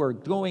people who are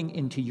going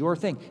into your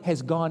thing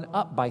has gone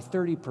up by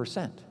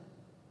 30%.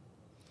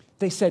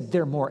 They said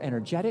they're more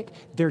energetic,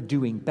 they're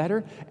doing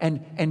better,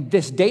 and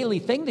this daily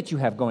thing that you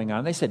have going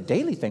on, they said,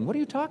 daily thing? What are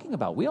you talking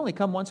about? We only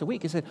come once a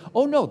week. They said,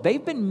 oh no,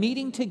 they've been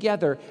meeting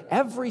together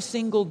every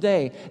single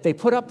day. They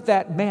put up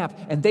that map,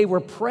 and they were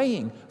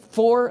praying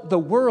for the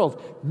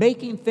world,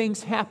 making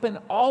things happen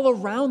all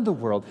around the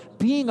world,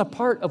 being a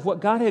part of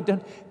what God had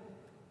done.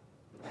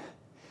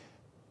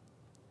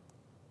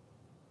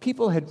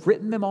 People had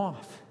written them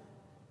off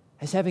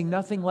as having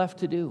nothing left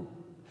to do,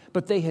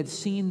 but they had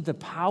seen the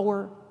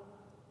power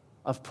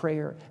of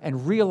prayer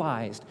and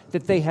realized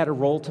that they had a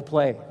role to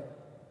play.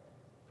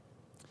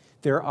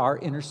 There are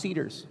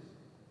interceders.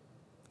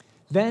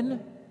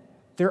 Then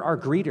there are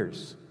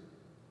greeters.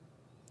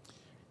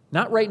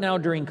 Not right now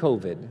during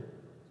COVID,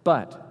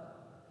 but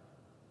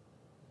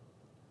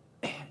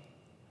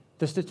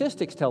the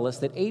statistics tell us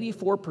that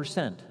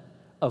 84%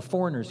 of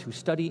foreigners who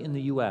study in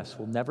the U.S.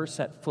 will never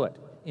set foot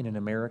in an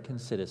American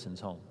citizen's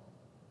home.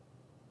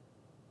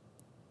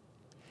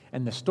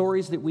 And the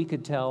stories that we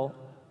could tell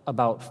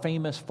about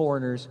famous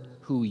foreigners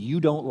who you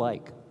don't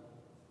like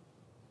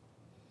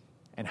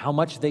and how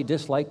much they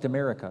disliked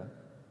America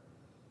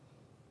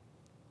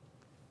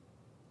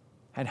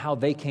and how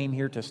they came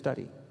here to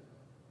study.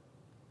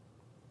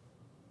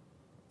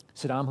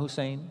 Saddam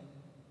Hussein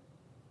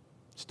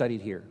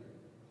studied here,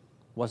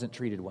 wasn't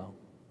treated well,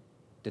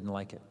 didn't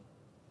like it.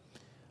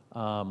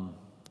 I'm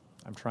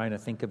trying to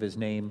think of his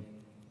name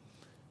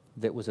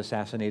that was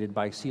assassinated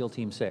by SEAL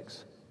Team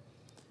 6.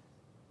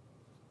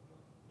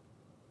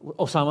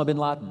 Osama bin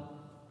Laden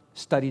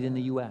studied in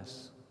the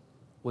U.S.,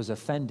 was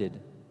offended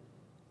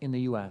in the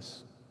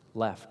U.S.,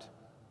 left,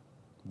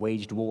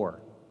 waged war,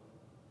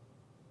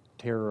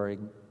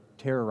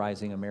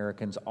 terrorizing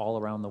Americans all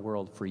around the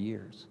world for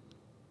years.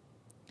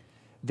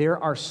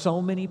 There are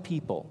so many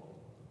people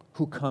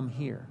who come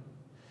here.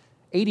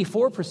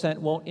 84%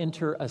 won't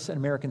enter an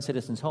American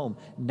citizen's home.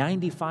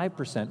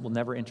 95% will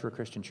never enter a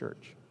Christian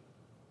church.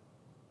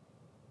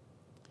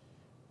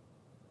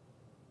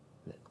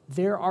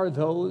 There are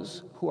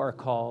those who are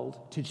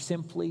called to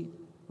simply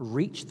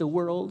reach the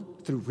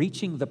world through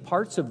reaching the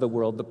parts of the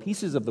world, the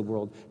pieces of the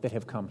world that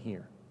have come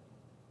here.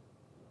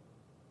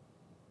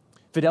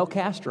 Fidel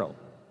Castro,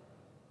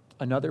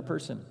 another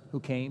person who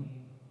came,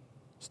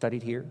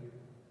 studied here,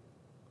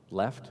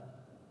 left,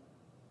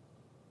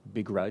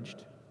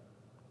 begrudged.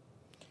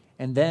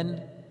 And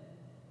then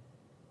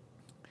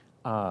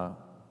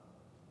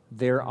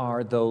there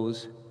are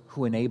those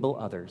who enable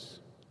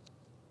others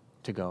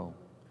to go.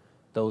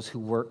 Those who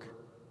work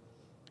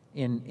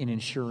in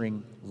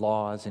ensuring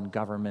laws and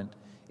government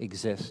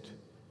exist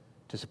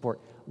to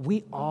support.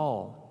 We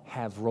all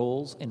have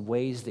roles and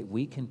ways that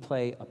we can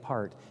play a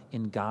part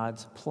in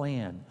God's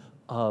plan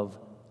of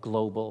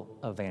global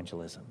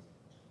evangelism.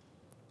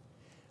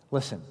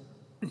 Listen,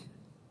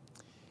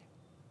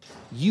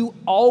 you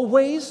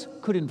always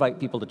could invite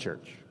people to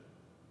church,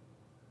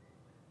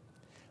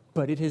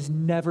 but it has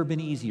never been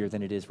easier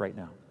than it is right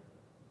now.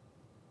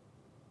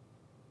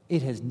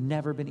 It has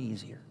never been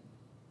easier.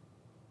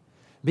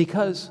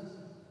 Because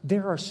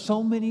there are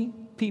so many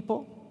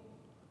people.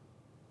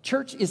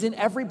 Church is in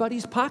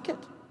everybody's pocket.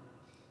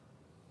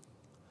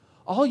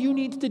 All you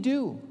need to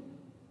do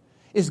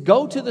is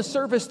go to the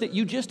service that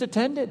you just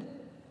attended.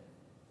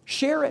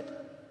 Share it.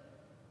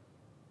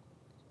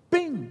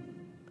 Bing!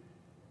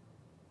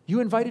 You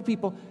invited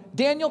people.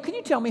 Daniel, can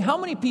you tell me how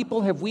many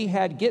people have we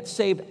had get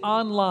saved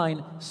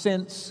online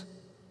since,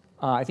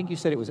 I think you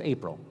said it was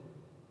April?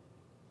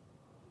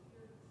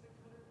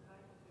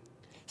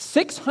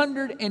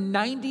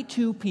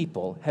 692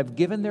 people have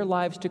given their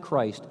lives to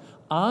Christ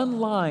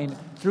online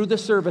through the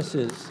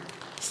services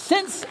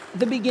since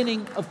the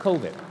beginning of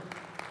COVID.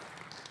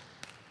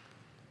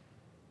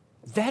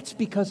 That's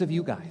because of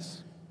you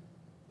guys.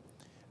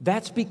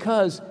 That's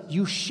because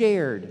you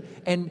shared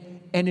and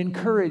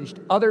encouraged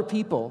other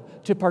people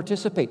to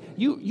participate.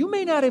 You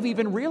may not have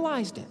even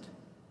realized it.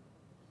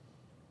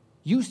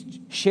 You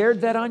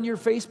shared that on your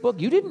Facebook.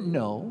 You didn't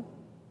know.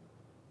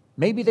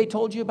 Maybe they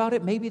told you about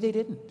it. Maybe they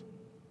didn't.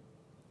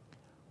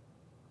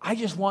 I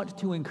just want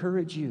to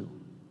encourage you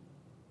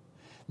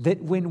that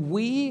when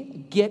we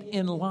get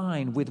in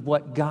line with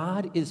what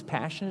God is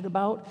passionate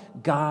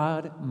about,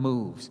 God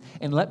moves.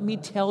 And let me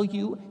tell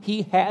you,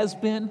 He has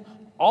been,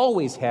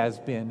 always has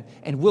been,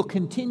 and will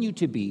continue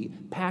to be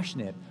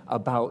passionate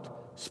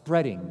about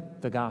spreading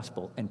the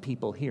gospel and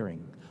people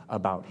hearing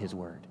about His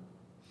word.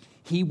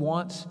 He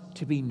wants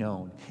to be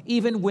known.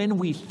 Even when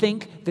we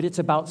think that it's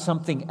about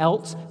something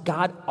else,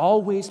 God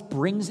always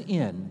brings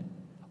in,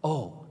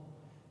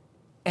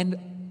 and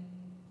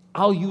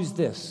I'll use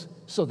this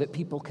so that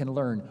people can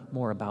learn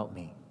more about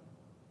me.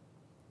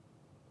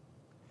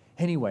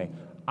 Anyway,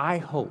 I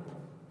hope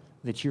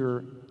that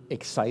you're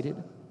excited.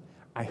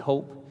 I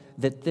hope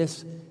that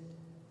this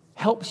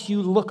helps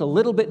you look a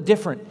little bit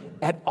different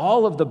at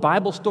all of the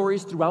Bible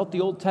stories throughout the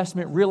Old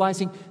Testament,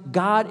 realizing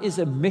God is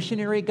a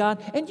missionary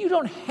God, and you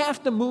don't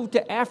have to move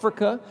to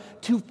Africa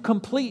to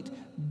complete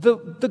the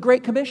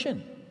Great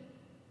Commission.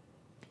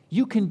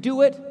 You can do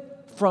it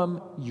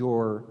from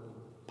your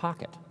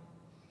pocket.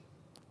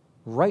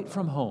 Right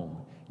from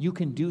home, you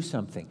can do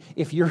something.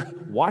 If you're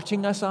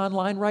watching us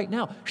online right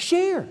now,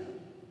 share.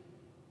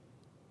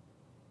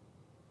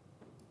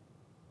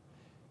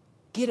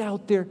 Get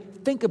out there,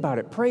 think about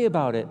it, pray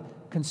about it,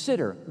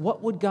 consider,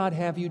 what would God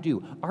have you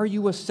do? Are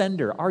you a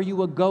sender? Are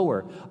you a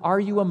goer? Are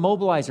you a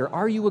mobilizer?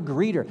 Are you a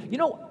greeter? You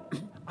know,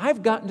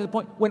 I've gotten to the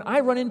point, when I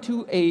run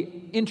into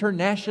an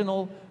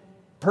international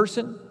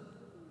person,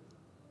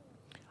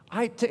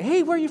 I say,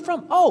 hey, where are you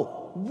from?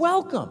 Oh,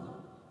 welcome.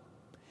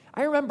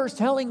 I remember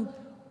telling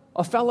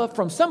a fella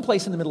from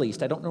someplace in the Middle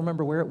East, I don't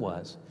remember where it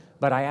was,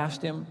 but I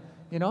asked him,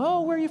 where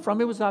are you from?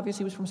 It was obvious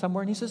he was from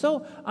somewhere. And he says,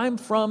 I'm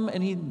from,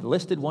 and he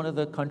listed one of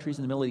the countries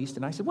in the Middle East.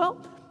 And I said,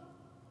 well,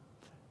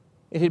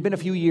 it had been a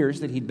few years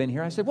that he'd been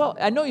here. I said, well,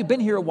 I know you've been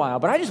here a while,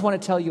 but I just want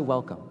to tell you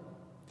welcome.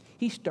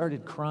 He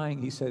started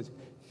crying. He says,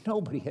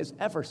 nobody has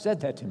ever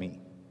said that to me.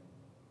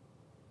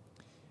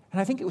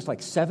 And I think it was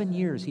like 7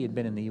 years he had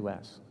been in the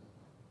U.S.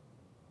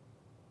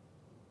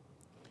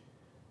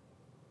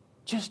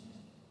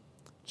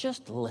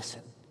 Just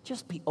listen.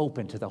 Just be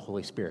open to the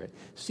Holy Spirit.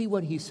 See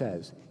what He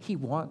says. He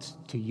wants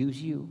to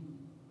use you.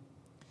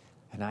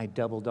 And I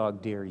double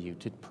dog dare you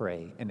to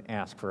pray and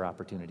ask for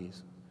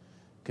opportunities,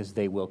 because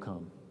they will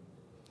come.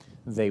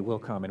 They will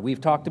come. And we've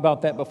talked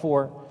about that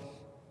before.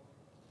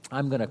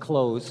 I'm going to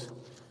close.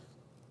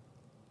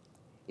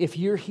 If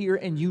you're here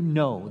and you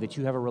know that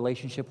you have a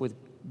relationship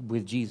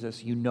with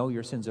Jesus, you know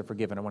your sins are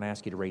forgiven, I want to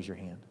ask you to raise your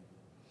hand.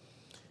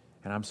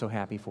 And I'm so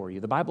happy for you.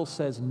 The Bible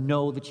says,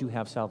 know that you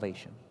have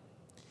salvation.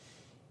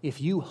 If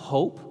you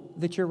hope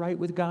that you're right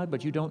with God,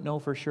 but you don't know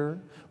for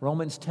sure,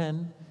 Romans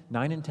 10,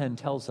 9 and 10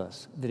 tells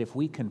us that if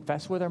we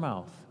confess with our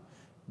mouth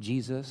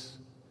Jesus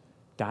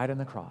died on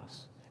the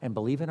cross and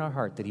believe in our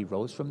heart that He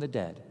rose from the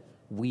dead,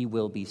 we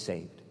will be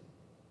saved.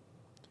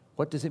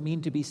 What does it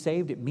mean to be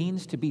saved? It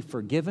means to be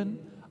forgiven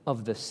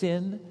of the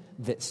sin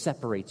that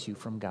separates you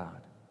from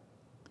God.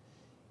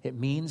 It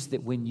means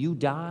that when you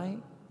die,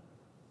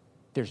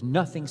 there's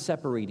nothing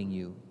separating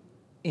you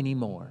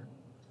anymore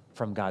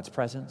from God's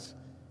presence,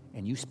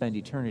 and you spend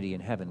eternity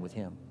in heaven with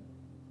Him.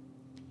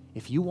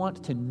 If you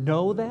want to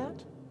know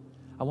that,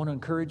 I want to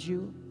encourage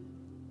you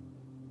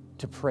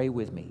to pray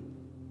with me.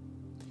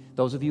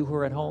 Those of you who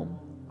are at home,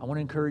 I want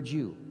to encourage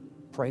you,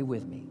 pray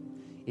with me.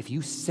 If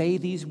you say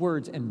these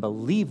words and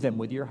believe them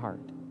with your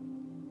heart,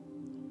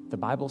 the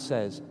Bible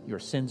says your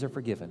sins are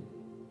forgiven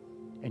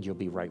and you'll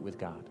be right with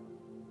God.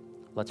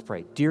 Let's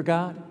pray. Dear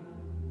God,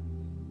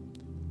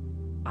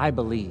 I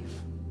believe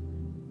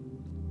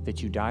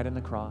that you died on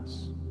the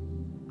cross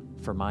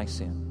for my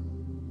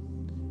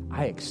sin.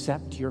 I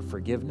accept your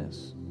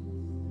forgiveness,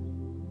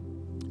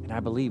 and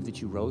I believe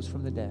that you rose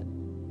from the dead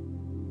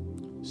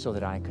so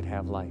that I could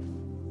have life,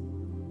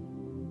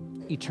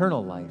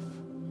 eternal life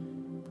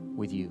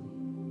with you.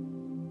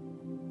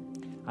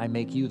 I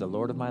make you the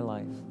Lord of my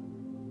life.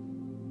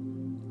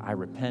 I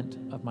repent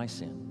of my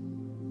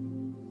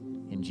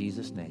sin. In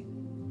Jesus'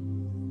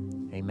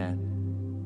 name, amen.